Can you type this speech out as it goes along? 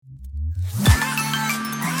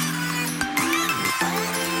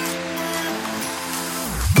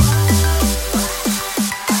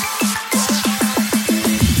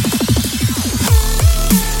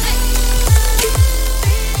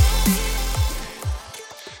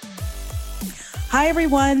Hi,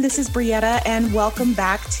 everyone. This is Brietta, and welcome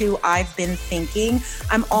back to I've Been Thinking.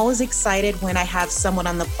 I'm always excited when I have someone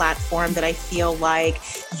on the platform that I feel like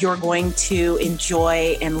you're going to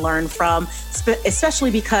enjoy and learn from,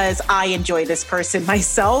 especially because I enjoy this person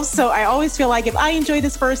myself. So I always feel like if I enjoy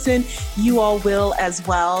this person, you all will as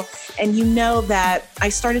well. And you know that I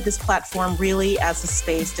started this platform really as a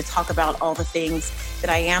space to talk about all the things that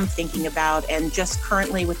I am thinking about, and just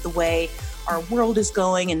currently with the way our world is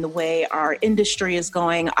going and the way our industry is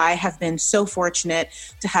going, I have been so fortunate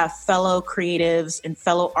to have fellow creatives and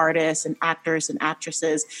fellow artists and actors and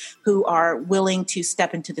actresses who are willing to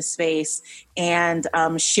step into the space and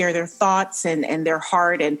share their thoughts and their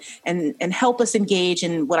heart and help us engage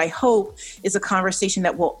in what I hope is a conversation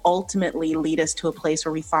that will ultimately lead us to a place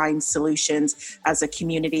where we find solutions as a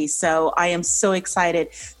community. So I am so excited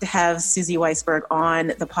to have Susie Weisberg on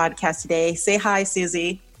the podcast today. Say hi,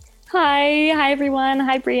 Susie. Hi everyone.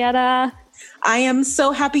 Hi, Brietta. I am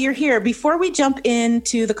so happy you're here. Before we jump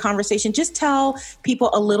into the conversation, just tell people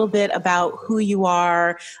a little bit about who you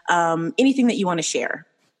are, anything that you want to share.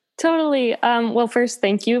 Totally. Well, first,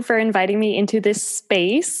 thank you for inviting me into this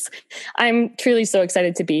space. I'm truly so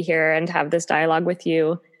excited to be here and have this dialogue with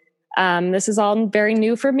you. This is all very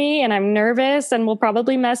new for me, and I'm nervous and will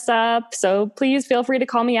probably mess up. So please feel free to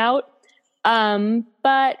call me out.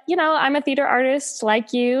 But I'm a theater artist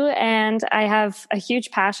like you, and I have a huge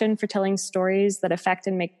passion for telling stories that affect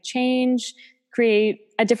and make change, create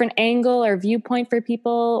a different angle or viewpoint for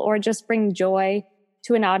people, or just bring joy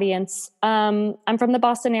to an audience. I'm from the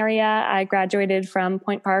Boston area. I graduated from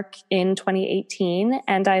Point Park in 2018,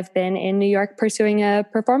 and I've been in New York pursuing a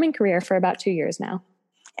performing career for about 2 years now.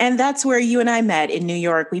 And that's where you and I met in New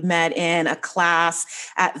York. We met in a class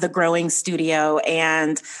at the Growing Studio,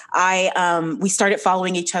 and we started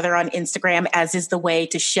following each other on Instagram, as is the way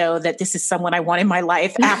to show that this is someone I want in my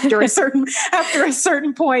life after a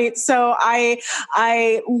certain point. So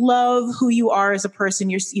I love who you are as a person.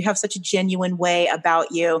 You have such a genuine way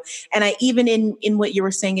about you, and I even in what you were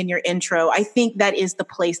saying in your intro, I think that is the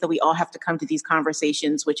place that we all have to come to these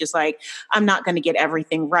conversations, which is like, I'm not going to get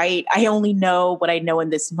everything right. I only know what I know in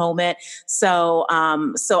this moment. So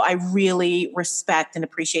I really respect and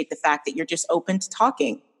appreciate the fact that you're just open to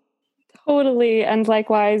talking. Totally. And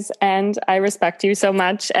likewise. And I respect you so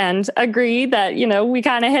much and agree that, we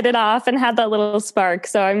kind of hit it off and had that little spark.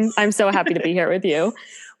 So I'm so happy to be here with you.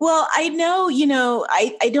 Well, I know,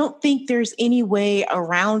 I don't think there's any way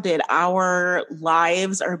around it. Our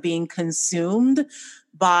lives are being consumed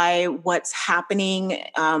by what's happening,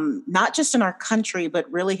 not just in our country,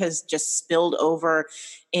 but really has just spilled over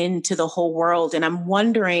into the whole world. And I'm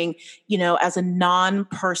wondering, as a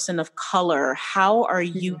non-person of color, how are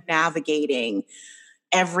you navigating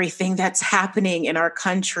everything that's happening in our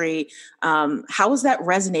country? How is that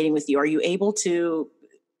resonating with you? Are you able to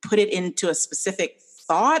put it into a specific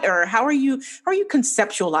thought, or how are you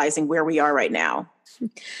conceptualizing where we are right now?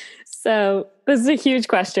 So this is a huge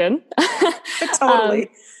question. Totally.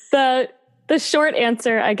 The short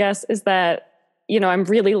answer, I guess, is that, I'm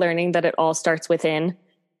really learning that it all starts within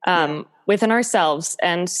ourselves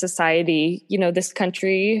and society. This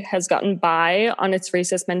country has gotten by on its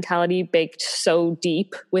racist mentality baked so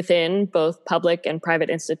deep within both public and private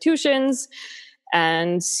institutions.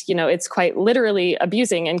 And, it's quite literally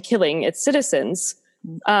abusing and killing its citizens.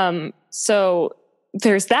 So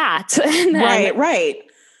there's that. And then, Right.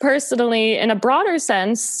 Personally, in a broader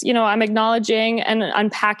sense, I'm acknowledging and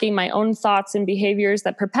unpacking my own thoughts and behaviors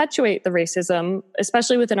that perpetuate the racism,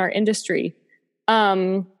 especially within our industry.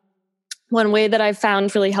 One way that I've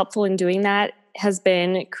found really helpful in doing that has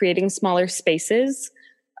been creating smaller spaces,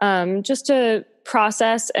 just to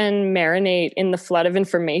process and marinate in the flood of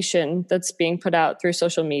information that's being put out through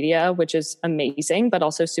social media, which is amazing, but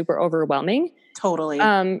also super overwhelming. Totally.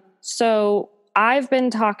 So I've been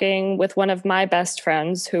talking with one of my best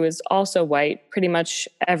friends who is also white pretty much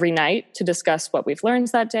every night to discuss what we've learned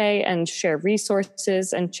that day and share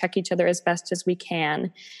resources and check each other as best as we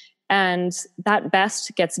can. And that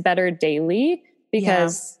best gets better daily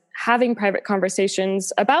because having private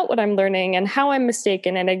conversations about what I'm learning and how I'm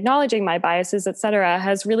mistaken and acknowledging my biases, et cetera,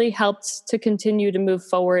 has really helped to continue to move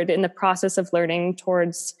forward in the process of learning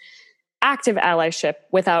towards active allyship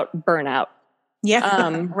without burnout.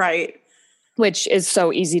 Yeah, right. Which is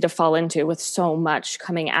so easy to fall into with so much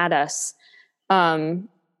coming at us. And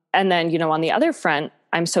then, on the other front,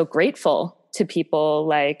 I'm so grateful to people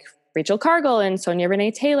like Rachel Cargill and Sonia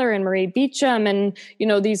Renee Taylor and Marie Beecham and,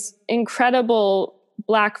 these incredible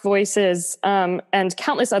Black voices and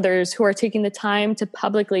countless others who are taking the time to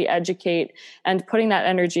publicly educate and putting that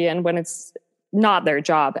energy in when it's not their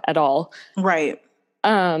job at all. Right.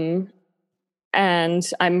 And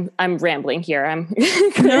I'm rambling here. I'm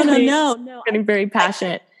No. getting very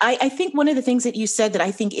passionate. I think one of the things that you said that I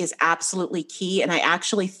think is absolutely key, and I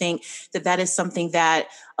actually think that that is something that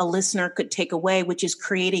a listener could take away, which is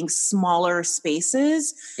creating smaller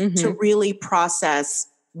spaces to really process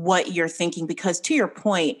what you're thinking. Because to your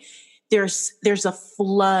point, there's a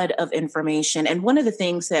flood of information. And one of the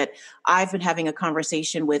things that I've been having a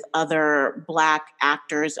conversation with other Black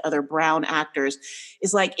actors, other brown actors,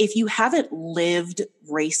 is like, if you haven't lived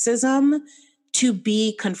racism, to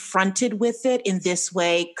be confronted with it in this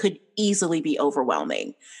way could easily be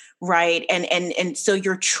overwhelming. Right. And so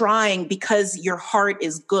you're trying, because your heart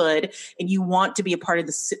is good and you want to be a part of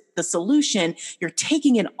the solution, you're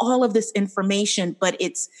taking in all of this information, but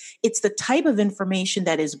it's the type of information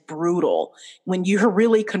that is brutal when you're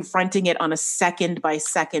really confronting it on a second by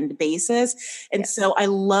second basis. And so I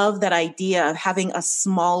love that idea of having a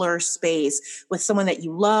smaller space with someone that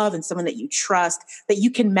you love and someone that you trust, that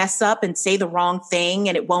you can mess up and say the wrong thing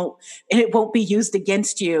and it won't be used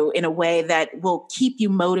against you in a way that will keep you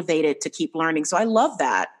motivated to keep learning. So I love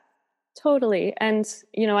that. Totally. And,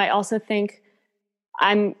 I also think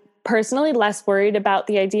I'm personally less worried about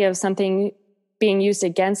the idea of something being used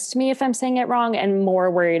against me if I'm saying it wrong, and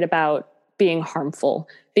more worried about being harmful,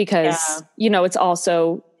 because, it's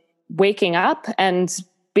also waking up and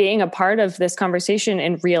being a part of this conversation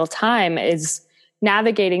in real time is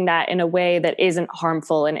navigating that in a way that isn't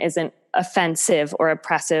harmful and isn't offensive or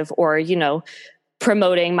oppressive or,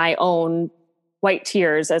 promoting my own white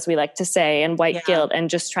tears, as we like to say, and white guilt, and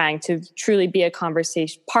just trying to truly be a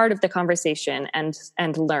part of the conversation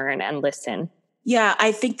and learn and listen. Yeah,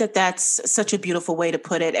 I think that that's such a beautiful way to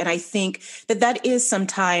put it. And I think that that is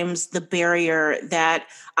sometimes the barrier that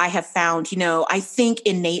I have found. I think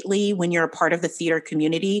innately when you're a part of the theater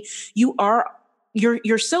community,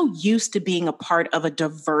 you're so used to being a part of a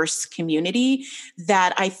diverse community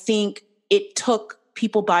that I think it took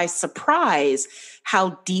people by surprise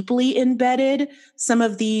how deeply embedded some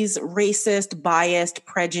of these racist, biased,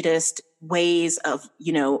 prejudiced ways of,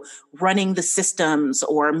 running the systems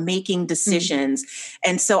or making decisions.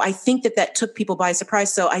 And so I think that took people by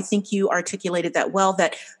surprise. So I think you articulated that well,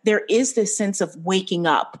 that there is this sense of waking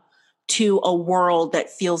up to a world that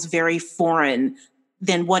feels very foreign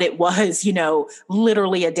than what it was,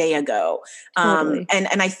 literally a day ago. Totally.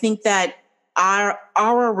 And I think that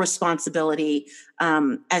our responsibility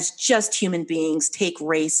as just human beings, take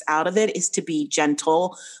race out of it, is to be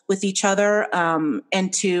gentle with each other.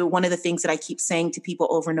 And to one of the things that I keep saying to people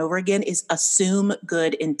over and over again is assume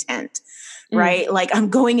good intent. Right? Like I'm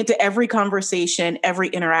going into every conversation, every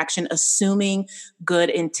interaction, assuming good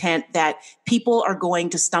intent, that people are going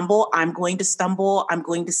to stumble. I'm going to stumble. I'm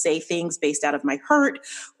going to say things based out of my hurt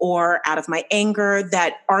or out of my anger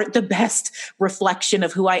that aren't the best reflection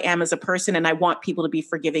of who I am as a person. And I want people to be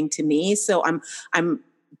forgiving to me. So I'm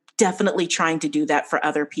definitely trying to do that for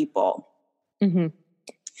other people. Mm-hmm.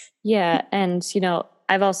 Yeah. And,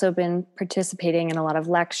 I've also been participating in a lot of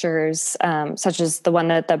lectures, such as the one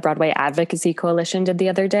that the Broadway Advocacy Coalition did the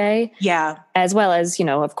other day. Yeah. As well as,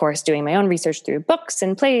 of course, doing my own research through books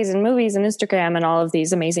and plays and movies and Instagram and all of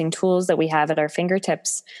these amazing tools that we have at our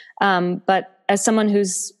fingertips. But as someone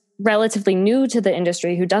who's relatively new to the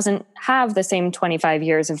industry, who doesn't have the same 25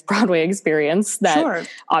 years of Broadway experience that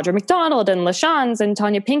Audra McDonald and LaChanze and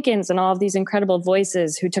Tanya Pinkins and all of these incredible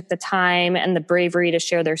voices who took the time and the bravery to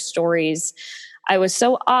share their stories, I was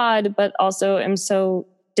so awed, but also am so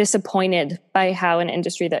disappointed by how an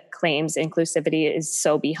industry that claims inclusivity is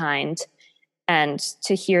so behind. And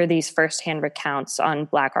to hear these firsthand recounts on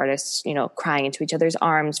Black artists, crying into each other's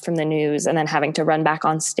arms from the news and then having to run back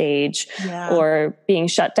on stage, or being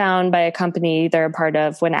shut down by a company they're a part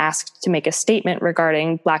of when asked to make a statement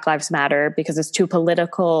regarding Black Lives Matter because it's too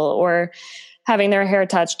political, or having their hair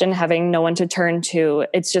touched and having no one to turn to.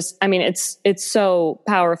 It's just, it's so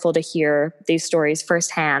powerful to hear these stories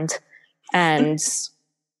firsthand. And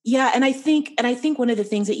and I think one of the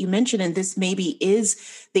things that you mentioned, and this maybe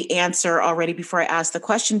is the answer already before I ask the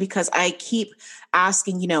question, because I keep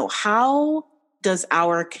asking, how does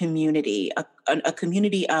our community, a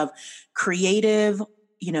community of creative,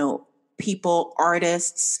 people,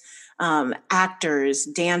 artists, actors,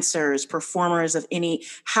 dancers, performers of any,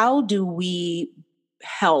 how do we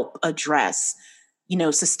help address,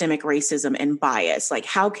 systemic racism and bias? Like,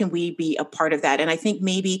 how can we be a part of that? And I think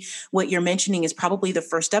maybe what you're mentioning is probably the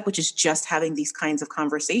first step, which is just having these kinds of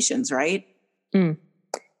conversations, right?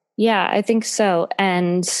 Yeah, I think so.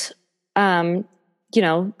 And,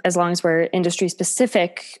 as long as we're industry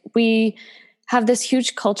specific, we have this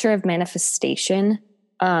huge culture of manifestation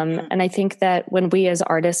And I think that when we as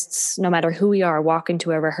artists, no matter who we are, walk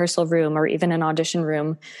into a rehearsal room or even an audition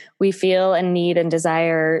room, we feel a need and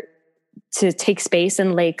desire to take space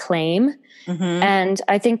and lay claim. And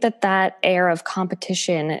I think that that air of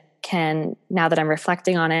competition can, now that I'm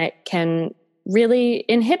reflecting on it, can really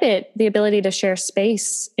inhibit the ability to share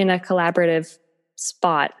space in a collaborative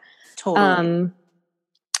spot. Totally.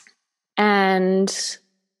 And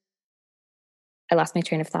I lost my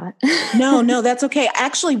train of thought. No, that's okay.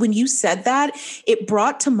 Actually, when you said that, it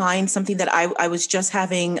brought to mind something that I was just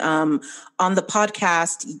having on the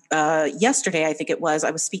podcast yesterday, I think it was.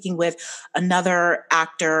 I was speaking with another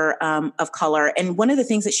actor of color. And one of the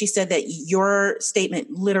things that she said that your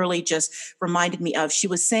statement literally just reminded me of, she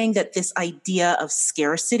was saying that this idea of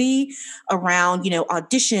scarcity around,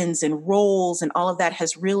 auditions and roles and all of that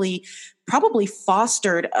has really probably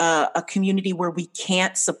fostered a community where we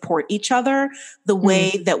can't support each other the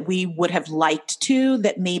way that we would have liked to,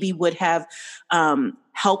 that maybe would have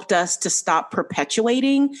helped us to stop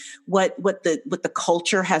perpetuating what the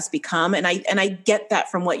culture has become. And I get that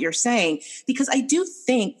from what you're saying, because I do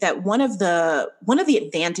think that one of the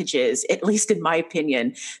advantages, at least in my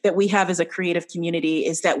opinion, that we have as a creative community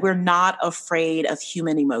is that we're not afraid of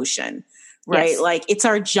human emotion. Right. Yes. Like it's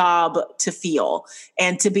our job to feel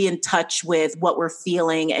and to be in touch with what we're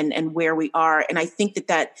feeling and where we are. And I think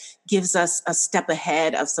that gives us a step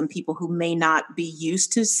ahead of some people who may not be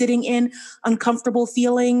used to sitting in uncomfortable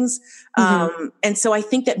feelings. And so I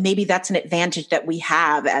think that maybe that's an advantage that we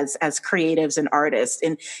have as creatives and artists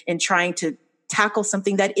in trying to tackle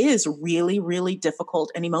something that is really, really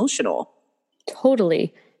difficult and emotional.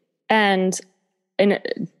 Totally. And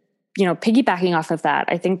piggybacking off of that,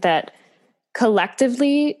 I think that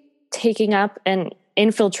collectively taking up and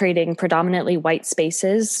infiltrating predominantly white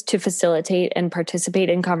spaces to facilitate and participate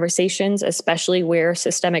in conversations, especially where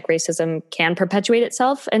systemic racism can perpetuate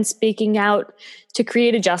itself, and speaking out to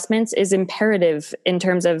create adjustments is imperative in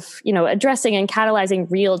terms of, addressing and catalyzing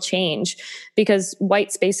real change, because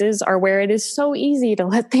white spaces are where it is so easy to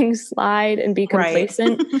let things slide and be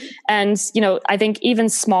complacent. Right. And, I think even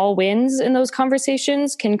small wins in those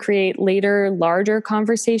conversations can create later larger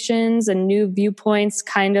conversations and new viewpoints,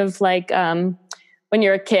 kind of like, when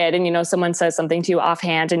you're a kid and, someone says something to you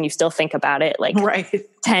offhand and you still think about it like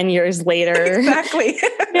 10 years later. Exactly.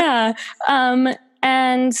 Yeah.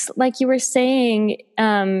 And like you were saying,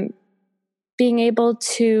 being able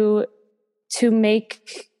to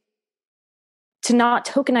not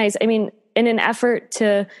tokenize, in an effort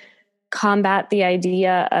to combat the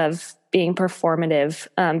idea of being performative,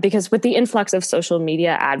 because with the influx of social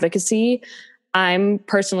media advocacy, I'm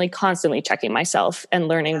personally constantly checking myself and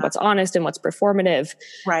learning what's honest and what's performative.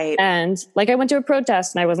 Right. And like I went to a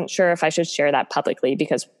protest and I wasn't sure if I should share that publicly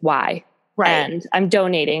because why? Right. And I'm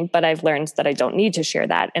donating, but I've learned that I don't need to share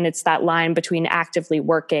that. And it's that line between actively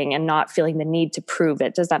working and not feeling the need to prove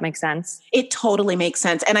it. Does that make sense? It totally makes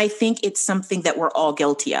sense. And I think it's something that we're all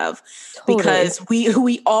guilty of. Totally. Because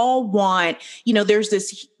we all want, there's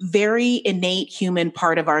this very innate human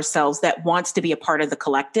part of ourselves that wants to be a part of the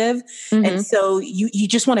collective. And so you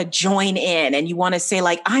just want to join in and you want to say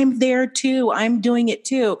like, I'm there too. I'm doing it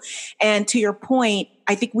too. And to your point,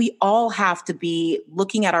 I think we all have to be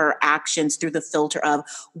looking at our actions through the filter of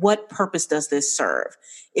what purpose does this serve?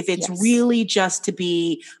 If it's really just to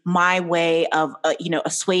be my way of,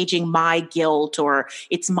 assuaging my guilt, or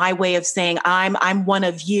it's my way of saying I'm one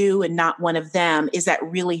of you and not one of them, is that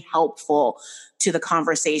really helpful to the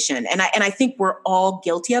conversation? And I think we're all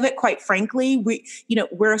guilty of it. Quite frankly,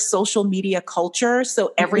 we're a social media culture,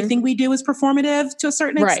 so everything we do is performative to a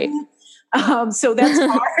certain extent. So that's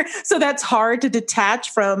hard. So that's hard to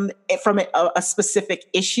detach from a specific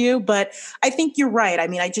issue. But I think you're right.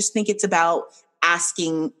 I just think it's about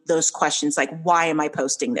asking those questions like, why am I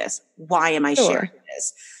posting this? Why am I sharing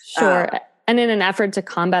this? Sure. And in an effort to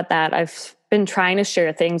combat that, I've been trying to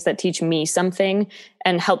share things that teach me something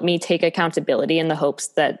and help me take accountability in the hopes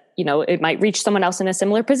that, it might reach someone else in a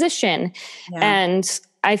similar position. Yeah. And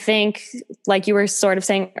I think, like you were sort of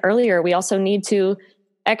saying earlier, we also need to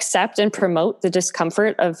accept and promote the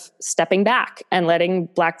discomfort of stepping back and letting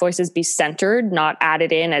Black voices be centered, not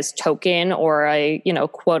added in as token or a,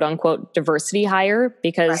 quote unquote diversity hire,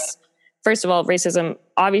 because first of all, racism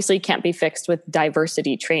obviously can't be fixed with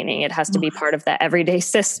diversity training. It has to be part of the everyday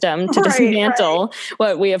system to dismantle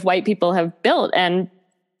what we as white people have built and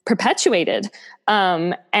perpetuated.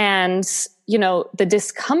 And, the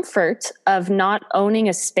discomfort of not owning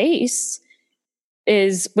a space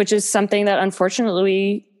which is something that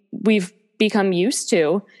unfortunately we've become used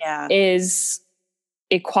to, is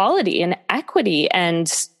equality and equity. And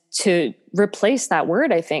to replace that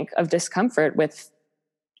word, I think, of discomfort with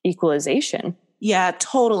equalization. Yeah,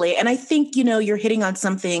 totally. And I think, you're hitting on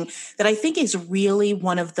something that I think is really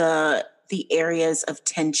one of the areas of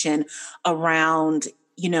tension around,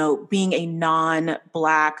 being a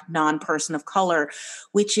non-Black, non-person of color,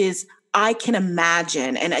 which is I can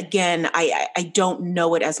imagine, and again, I don't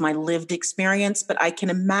know it as my lived experience, but I can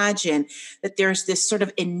imagine that there's this sort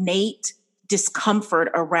of innate discomfort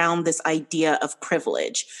around this idea of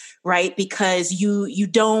privilege, right? Because you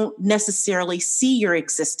don't necessarily see your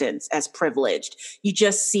existence as privileged. You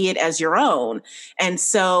just see it as your own. And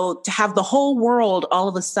so to have the whole world all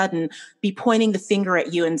of a sudden be pointing the finger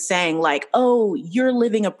at you and saying like, oh, you're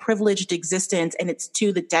living a privileged existence and it's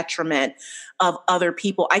to the detriment of other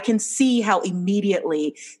people, I can see how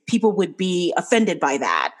immediately people would be offended by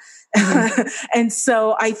that. Mm-hmm. And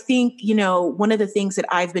so I think, one of the things that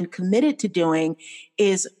I've been committed to doing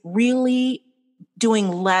is really doing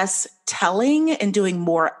less telling and doing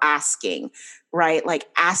more asking, right? Like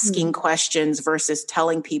asking questions versus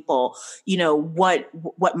telling people,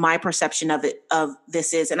 what my perception of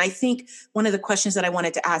this is. And I think one of the questions that I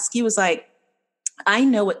wanted to ask you was like, I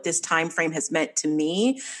know what this time frame has meant to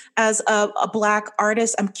me as a Black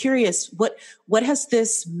artist. I'm curious, what has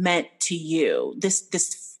this meant to you?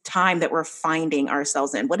 This time that we're finding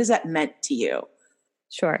ourselves in, what has that meant to you?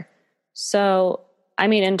 Sure. So, I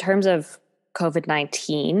mean, in terms of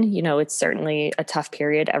COVID-19, it's certainly a tough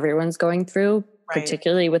period everyone's going through, right,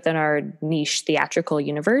 particularly within our niche theatrical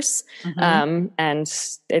universe. Mm-hmm. And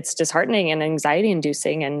it's disheartening and anxiety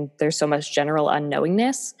inducing, and there's so much general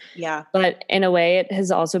unknowingness. Yeah. But in a way, it has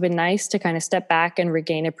also been nice to kind of step back and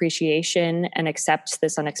regain appreciation and accept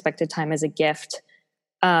this unexpected time as a gift.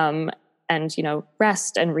 And,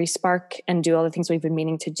 rest and respark and do all the things we've been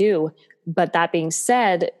meaning to do. But that being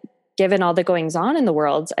said, given all the goings on in the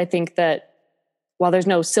world, I think that while there's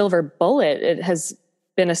no silver bullet, it has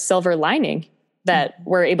been a silver lining that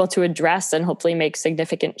we're able to address and hopefully make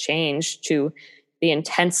significant change to the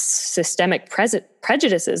intense systemic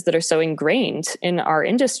prejudices that are so ingrained in our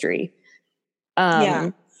industry.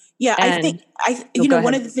 Yeah. I think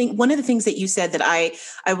one of the things that you said that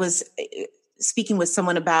I was speaking with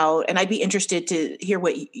someone about, and I'd be interested to hear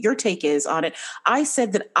what your take is on it. I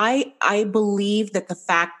said that I believe that the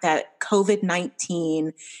fact that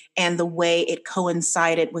COVID-19 and the way it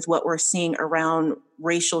coincided with what we're seeing around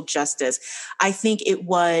racial justice, I think it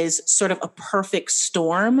was sort of a perfect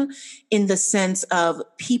storm in the sense of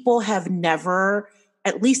people have never,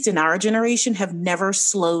 at least in our generation, have never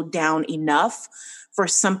slowed down enough for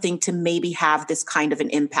something to maybe have this kind of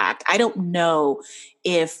an impact. I don't know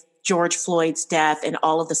if George Floyd's death and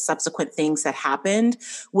all of the subsequent things that happened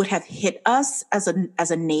would have hit us as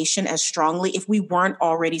a nation as strongly if we weren't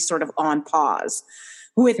already sort of on pause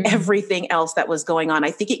with everything else that was going on.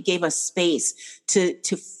 I think it gave us space to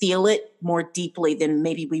feel it more deeply than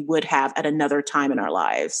maybe we would have at another time in our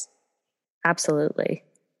lives. Absolutely.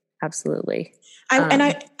 Absolutely.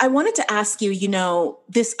 I wanted to ask you,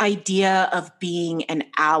 this idea of being an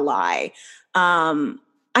ally,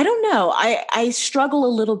 I don't know. I struggle a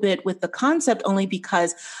little bit with the concept only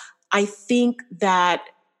because I think that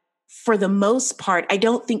for the most part, I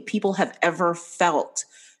don't think people have ever felt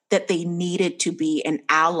that they needed to be an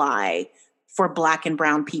ally for Black and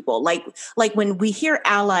brown people. Like when we hear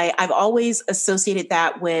ally, I've always associated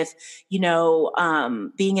that with,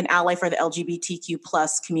 being an ally for the LGBTQ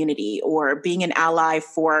plus community, or being an ally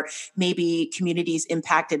for maybe communities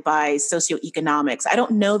impacted by socioeconomics. I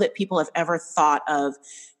don't know that people have ever thought of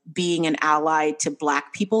being an ally to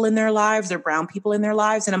Black people in their lives or brown people in their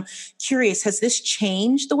lives. And I'm curious, has this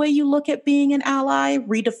changed the way you look at being an ally,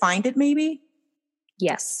 redefined it maybe?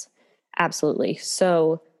 Yes, absolutely.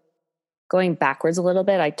 So going backwards a little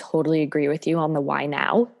bit, I totally agree with you on the why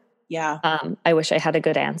now. Yeah. I wish I had a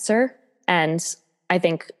good answer. And I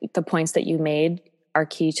think the points that you made are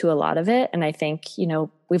key to a lot of it. And I think,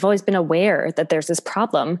 we've always been aware that there's this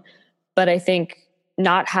problem, but I think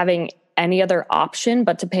not having any other option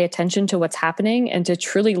but to pay attention to what's happening and to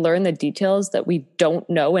truly learn the details that we don't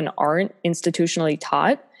know and aren't institutionally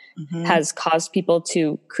taught has caused people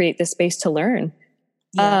to create this space to learn.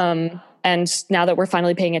 Yeah. And now that we're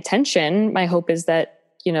finally paying attention, my hope is that,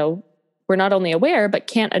 we're not only aware, but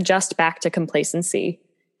can't adjust back to complacency.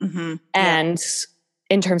 Mm-hmm. And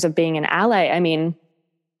in terms of being an ally, I mean,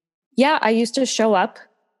 yeah, I used to show up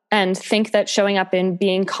and think that showing up and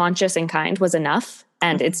being conscious and kind was enough,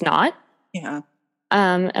 and it's not. Yeah.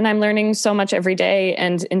 And I'm learning so much every day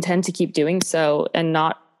and intend to keep doing so, and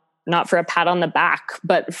not for a pat on the back,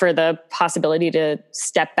 but for the possibility to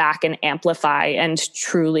step back and amplify and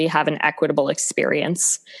truly have an equitable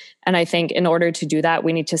experience. And I think in order to do that,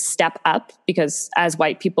 we need to step up, because as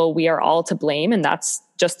white people, we are all to blame. And that's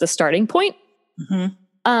just the starting point.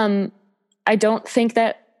 Mm-hmm. I don't think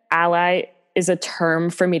that ally is a term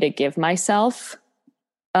for me to give myself.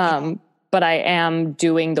 But I am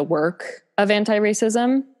doing the work of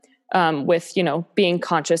anti-racism, with, being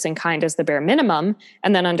conscious and kind as the bare minimum.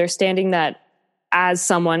 And then understanding that as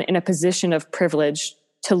someone in a position of privilege,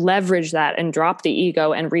 to leverage that and drop the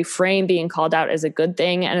ego and reframe being called out as a good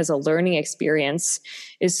thing and as a learning experience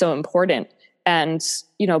is so important. And,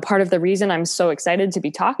 part of the reason I'm so excited to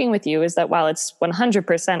be talking with you is that while it's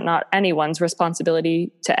 100% not anyone's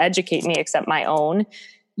responsibility to educate me except my own,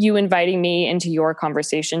 you inviting me into your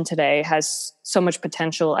conversation today has so much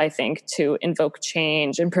potential, I think, to invoke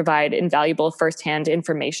change and provide invaluable firsthand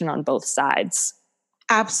information on both sides.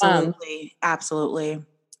 Absolutely. Absolutely.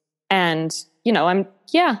 And,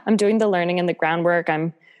 I'm doing the learning and the groundwork.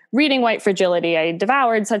 I'm reading White Fragility. I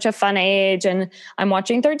devoured Such a Fun Age, and I'm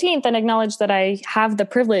watching 13th and acknowledge that I have the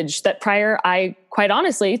privilege that prior, quite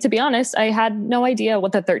honestly, to be honest, I had no idea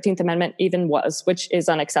what the 13th Amendment even was, which is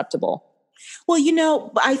unacceptable. Well,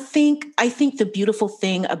 I think the beautiful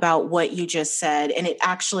thing about what you just said, and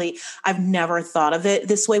I've never thought of it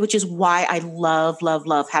this way, which is why I love, love,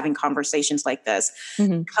 love having conversations like this,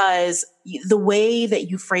 because the way that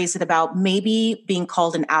you phrase it about maybe being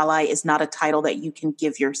called an ally is not a title that you can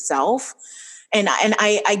give yourself. And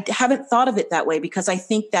I haven't thought of it that way, because I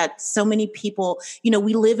think that so many people,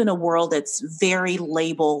 we live in a world that's very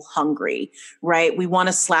label hungry, right? We want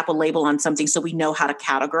to slap a label on something so we know how to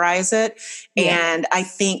categorize it. Yeah. And I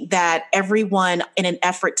think that everyone, in an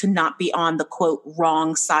effort to not be on the quote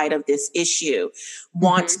wrong side of this issue,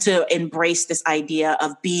 wants to embrace this idea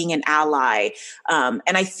of being an ally. And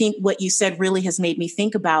I think what you said really has made me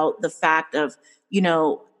think about the fact of,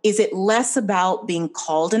 is it less about being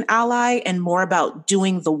called an ally and more about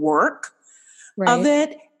doing the work of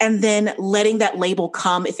it, and then letting that label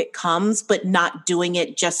come if it comes, but not doing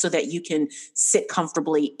it just so that you can sit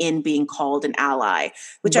comfortably in being called an ally,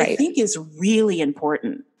 which I think is really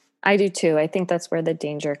important. I do too. I think that's where the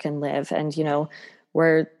danger can live. And,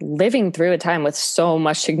 we're living through a time with so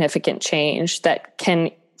much significant change that can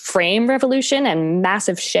frame revolution and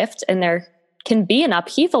massive shift, and there can be an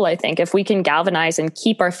upheaval, I think, if we can galvanize and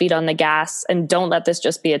keep our feet on the gas and don't let this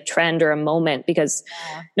just be a trend or a moment, because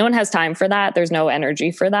no one has time for that. There's no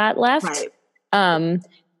energy for that left. Right.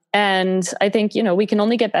 And I think, we can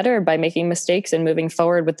only get better by making mistakes and moving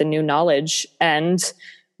forward with the new knowledge. And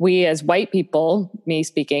we as white people, me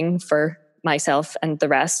speaking for myself and the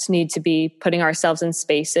rest, need to be putting ourselves in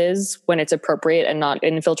spaces when it's appropriate and not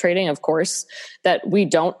infiltrating, of course, that we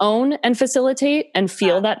don't own and facilitate and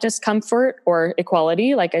feel that discomfort or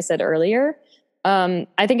equality, like I said earlier.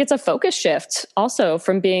 I think it's a focus shift also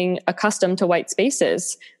from being accustomed to white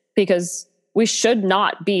spaces, because we should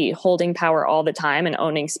not be holding power all the time and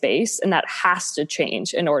owning space. And that has to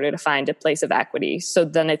change in order to find a place of equity. So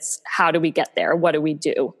then it's, how do we get there? What do we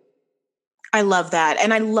do? I love that.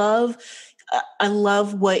 And I love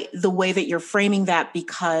the way that you're framing that,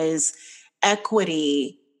 because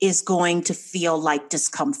equity is going to feel like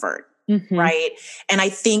discomfort, right? And I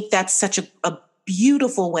think that's such a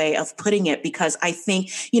beautiful way of putting it, because I think,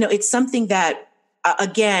 it's something that,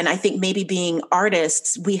 again, I think maybe being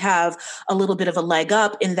artists, we have a little bit of a leg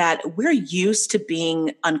up in that we're used to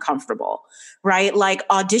being uncomfortable, right? Like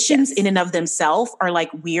auditions in and of themselves are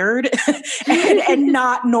like weird and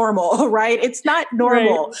not normal, right? It's not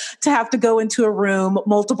normal to have to go into a room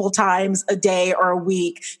multiple times a day or a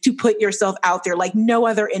week to put yourself out there. Like no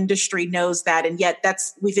other industry knows that. And yet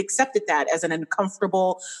we've accepted that as an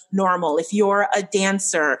uncomfortable normal. If you're a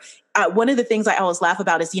dancer, one of the things I always laugh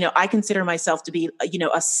about is, I consider myself to be,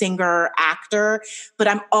 a singer, actor, but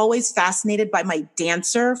I'm always fascinated by my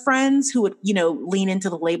dancer friends who would, lean into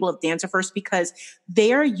the label of dancer first, because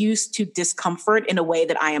they're used to discomfort in a way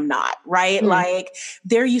that I am not, right? Like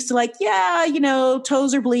they're used to like,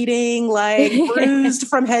 toes are bleeding, like bruised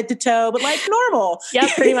from head to toe, but like normal. Yeah,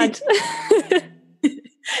 pretty much.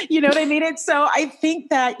 You know what I mean? And so I think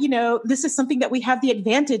that, this is something that we have the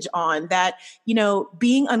advantage on, that,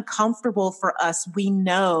 being uncomfortable for us, we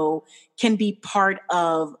know can be part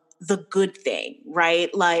of the good thing,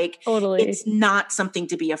 right? Like totally. It's not something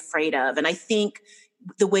to be afraid of. And I think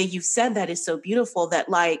the way you said that is so beautiful, that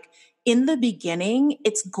like in the beginning,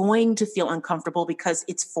 it's going to feel uncomfortable because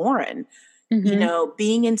it's foreign.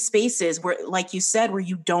 Being in spaces where, like you said, where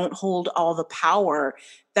you don't hold all the power,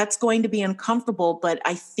 that's going to be uncomfortable. But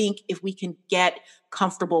I think if we can get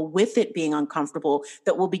comfortable with it being uncomfortable,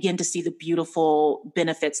 that we'll begin to see the beautiful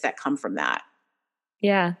benefits that come from that.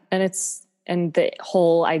 Yeah. And the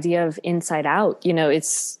whole idea of inside out,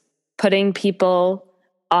 it's putting people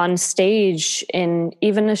on stage in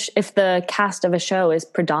even if the cast of a show is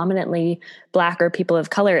predominantly Black or people of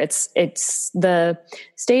color, it's the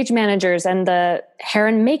stage managers and the hair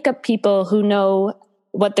and makeup people who know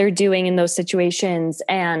what they're doing in those situations,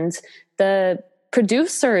 and the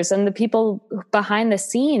producers and the people behind the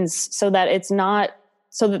scenes, so that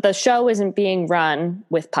the show isn't being run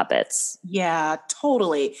with puppets. Yeah,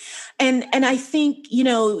 totally. And I think,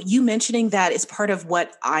 you mentioning that is part of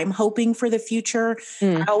what I'm hoping for the future.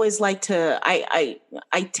 I always like to, I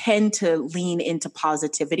tend to lean into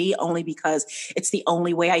positivity only because it's the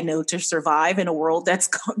only way I know to survive in a world that's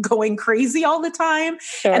going crazy all the time.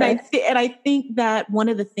 Sure. And I think that one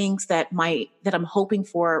of the things that I'm hoping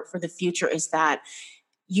for the future is that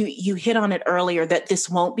you hit on it earlier, that this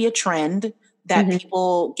won't be a trend that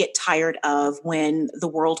people get tired of when the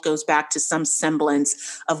world goes back to some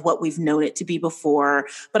semblance of what we've known it to be before.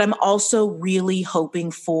 But I'm also really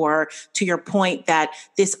hoping for, to your point, that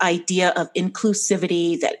this idea of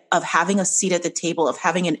inclusivity, that of having a seat at the table, of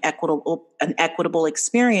having an equitable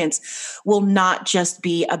experience will not just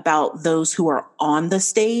be about those who are on the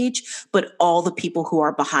stage, but all the people who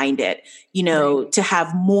are behind it, right. To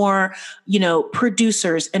have more,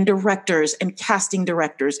 producers and directors and casting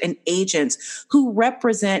directors and agents who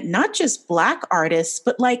represent not just Black artists,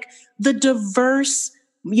 but like the diverse,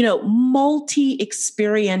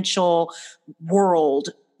 multi-experiential world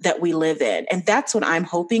that we live in. And that's what I'm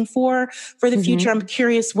hoping for the future. I'm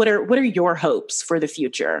curious, what are your hopes for the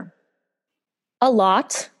future? A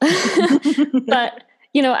lot. But,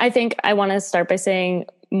 I think I want to start by saying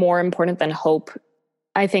more important than hope,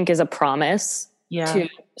 I think, is a promise to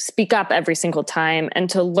speak up every single time and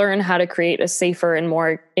to learn how to create a safer and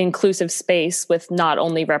more inclusive space with not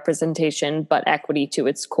only representation, but equity to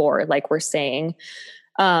its core, like we're saying.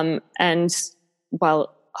 And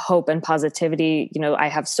while hope and positivity, I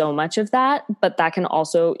have so much of that, but that can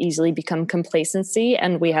also easily become complacency.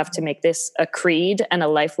 And we have to make this a creed and a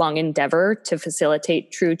lifelong endeavor to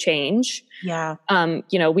facilitate true change. Yeah.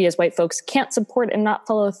 We as white folks can't support and not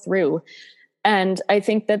follow through. And I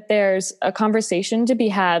think that there's a conversation to be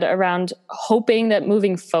had around hoping that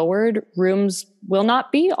moving forward, rooms will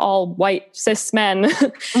not be all white cis men.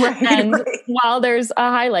 Right, and while there's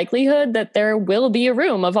a high likelihood that there will be a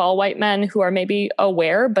room of all white men who are maybe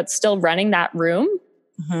aware but still running that room,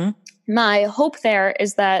 my hope there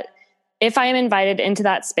is that if I am invited into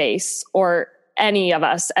that space, or any of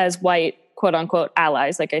us as white quote unquote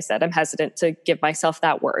allies, like I said, I'm hesitant to give myself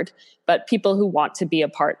that word, but people who want to be a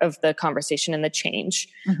part of the conversation and the change,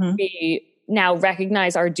 we now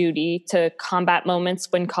recognize our duty to combat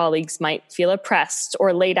moments when colleagues might feel oppressed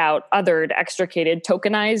or laid out, othered, extricated,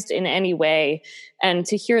 tokenized in any way, and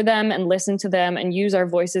to hear them and listen to them and use our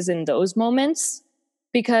voices in those moments,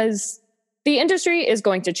 because the industry is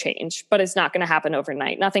going to change, but it's not going to happen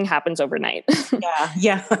overnight. Nothing happens overnight.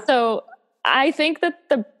 Yeah. So I think that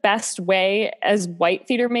the best way as white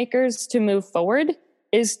theater makers to move forward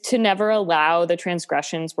is to never allow the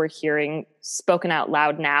transgressions we're hearing spoken out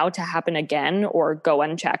loud now to happen again or go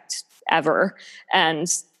unchecked ever. And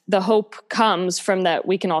the hope comes from that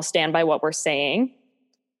we can all stand by what we're saying.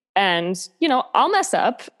 And, I'll mess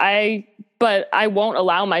up, but I won't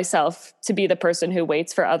allow myself to be the person who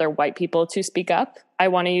waits for other white people to speak up. I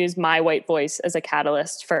want to use my white voice as a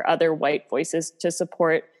catalyst for other white voices to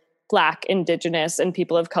support Black, Indigenous, and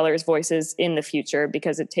people of color's voices in the future,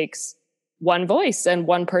 because it takes one voice and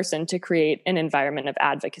one person to create an environment of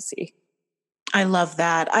advocacy. I love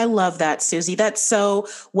that, Susie. That's so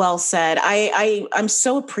well said. I'm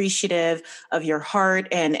so appreciative of your heart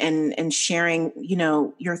and sharing,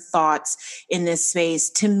 your thoughts in this space.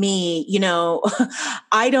 To me,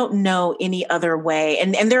 I don't know any other way.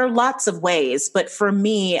 And there are lots of ways, but for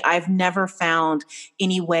me, I've never found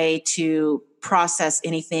any way to process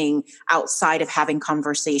anything outside of having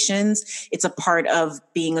conversations. It's a part of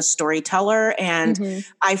being a storyteller. And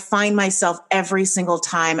I find myself every single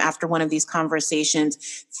time after one of these conversations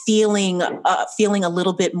feeling a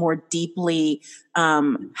little bit more deeply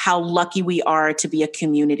how lucky we are to be a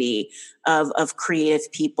community of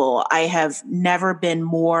creative people. I have never been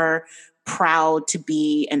more proud to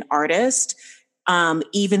be an artist.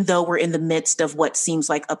 Even though we're in the midst of what seems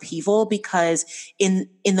like upheaval, because in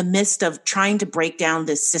the midst of trying to break down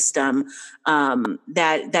this system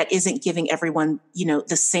that isn't giving everyone,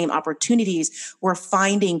 the same opportunities, we're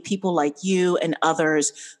finding people like you and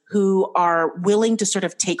others who are willing to sort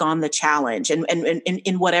of take on the challenge and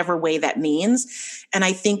in whatever way that means. And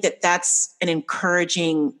I think that that's an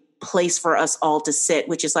encouraging place for us all to sit,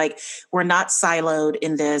 which is like, we're not siloed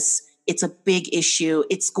in this. It's a big issue.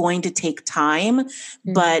 It's going to take time,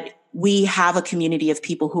 but we have a community of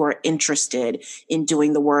people who are interested in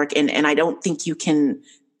doing the work. And I don't think you can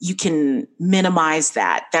minimize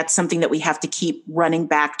that. That's something that we have to keep running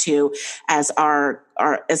back to as our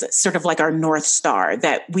as sort of like our North Star,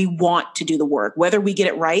 that we want to do the work, whether we get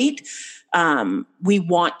it right. We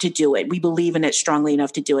want to do it. We believe in it strongly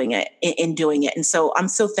enough to doing it. And so I'm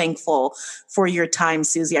so thankful for your time,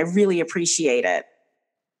 Susie. I really appreciate it.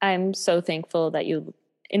 I'm so thankful that you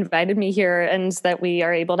invited me here and that we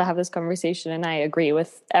are able to have this conversation. And I agree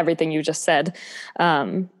with everything you just said.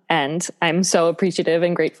 And I'm so appreciative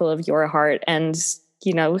and grateful of your heart and,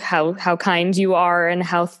 you know, how kind you are and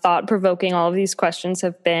how thought-provoking all of these questions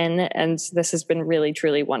have been. And this has been really,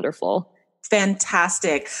 truly wonderful.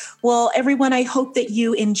 Fantastic. Well, everyone, I hope that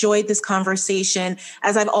you enjoyed this conversation.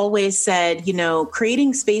 As I've always said, you know,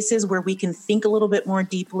 creating spaces where we can think a little bit more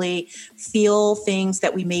deeply, feel things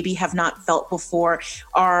that we maybe have not felt before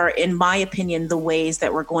are, in my opinion, the ways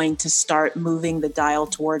that we're going to start moving the dial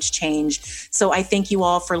towards change. So I thank you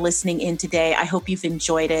all for listening in today. I hope you've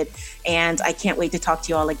enjoyed it, and I can't wait to talk to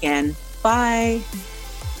you all again. Bye.